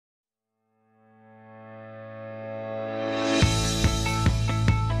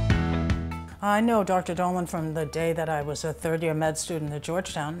I know Dr. Dolan from the day that I was a third-year med student at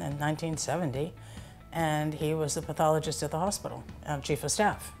Georgetown in 1970, and he was the pathologist at the hospital, chief of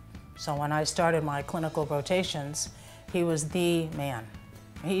staff. So when I started my clinical rotations, he was the man.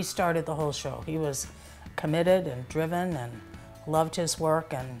 He started the whole show. He was committed and driven and loved his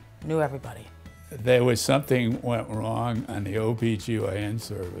work and knew everybody. There was something went wrong on the OB/GYN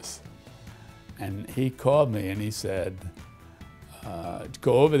service. And he called me and he said,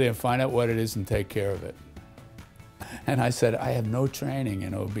 go over there and find out what it is and take care of it. And I said, I have no training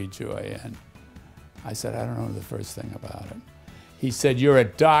in OB/GYN. I said, I don't know the first thing about it. He said, you're a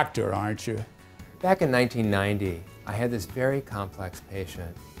doctor, aren't you? Back in 1990, I had this very complex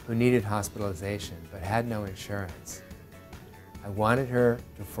patient who needed hospitalization but had no insurance. I wanted her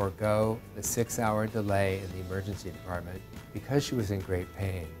to forego the 6-hour delay in the emergency department because she was in great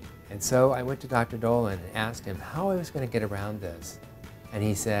pain. And so I went to Dr. Dolan and asked him how I was going to get around this. And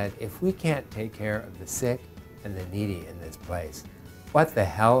he said, if we can't take care of the sick and the needy in this place, what the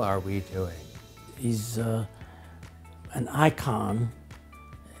hell are we doing? He's an icon,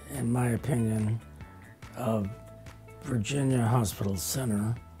 in my opinion, of Virginia Hospital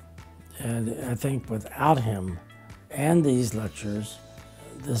Center. And I think without him and these lectures,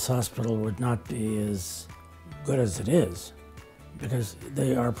 this hospital would not be as good as it is, because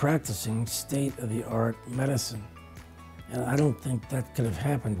they are practicing state-of-the-art medicine. And I don't think that could have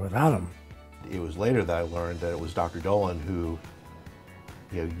happened without him. It was later that I learned that it was Dr. Dolan who,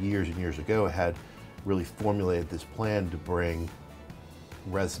 years and years ago had really formulated this plan to bring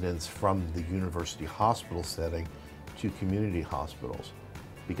residents from the university hospital setting to community hospitals,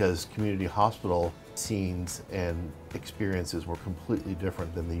 because community hospital scenes and experiences were completely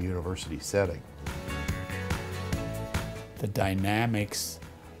different than the university setting. The dynamics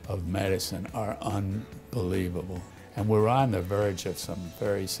of medicine are unbelievable, and we're on the verge of some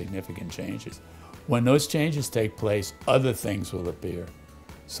very significant changes. When those changes take place, other things will appear.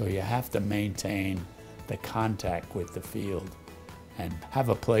 So you have to maintain the contact with the field and have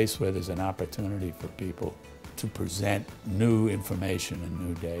a place where there's an opportunity for people to present new information and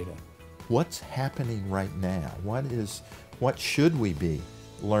new data. What's happening right now? What should we be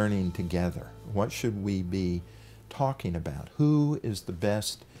learning together? What should we be talking about? Who is the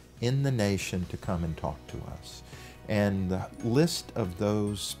best in the nation to come and talk to us? And the list of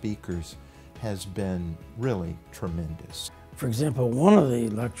those speakers has been really tremendous. For example, one of the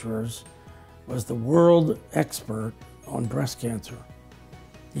lecturers was the world expert on breast cancer.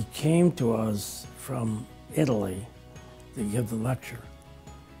 He came to us from Italy to give the lecture.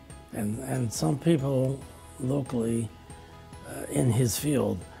 And some people locally in his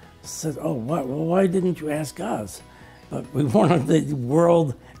field said, oh, why didn't you ask us? But we wanted the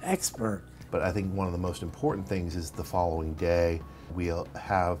world expert. But I think one of the most important things is the following day, we'll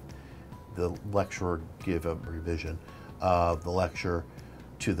have the lecturer give a revision of the lecture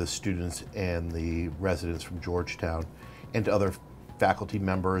to the students and the residents from Georgetown and to other faculty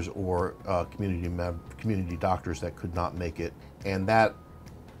members or community doctors that could not make it. And that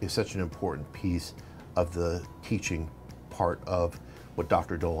is such an important piece of the teaching part of what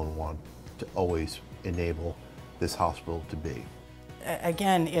Dr. Dolan wanted to always enable this hospital to be.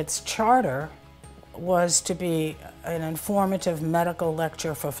 Again, its charter was to be an informative medical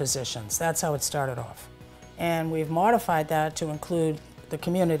lecture for physicians. That's how it started off. And we've modified that to include the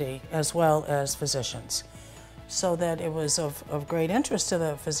community as well as physicians, so that it was of great interest to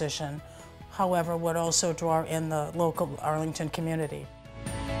the physician, however, would also draw in the local Arlington community.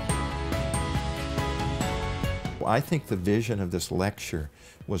 I think the vision of this lecture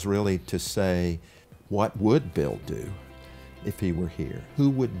was really to say, what would Bill do if he were here?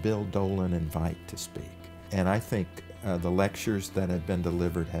 Who would Bill Dolan invite to speak? And I think the lectures that have been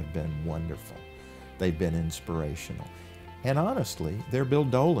delivered have been wonderful. They've been inspirational. And honestly, they're Bill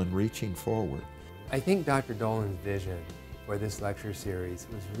Dolan reaching forward. I think Dr. Dolan's vision for this lecture series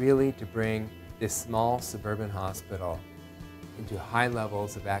was really to bring this small suburban hospital into high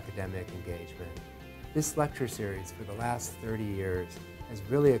levels of academic engagement. This lecture series for the last 30 years has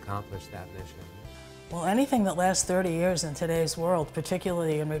really accomplished that mission. Well, anything that lasts 30 years in today's world,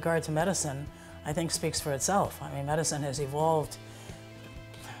 particularly in regard to medicine, I think speaks for itself. I mean, medicine has evolved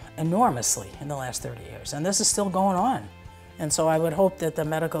enormously in the last 30 years, and this is still going on. And so I would hope that the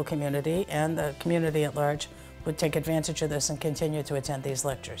medical community and the community at large would take advantage of this and continue to attend these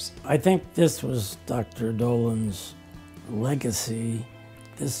lectures. I think this was Dr. Dolan's legacy.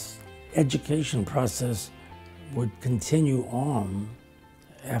 This education process would continue on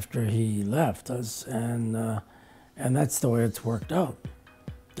after he left us, and that's the way it's worked out.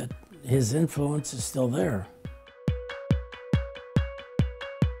 That his influence is still there.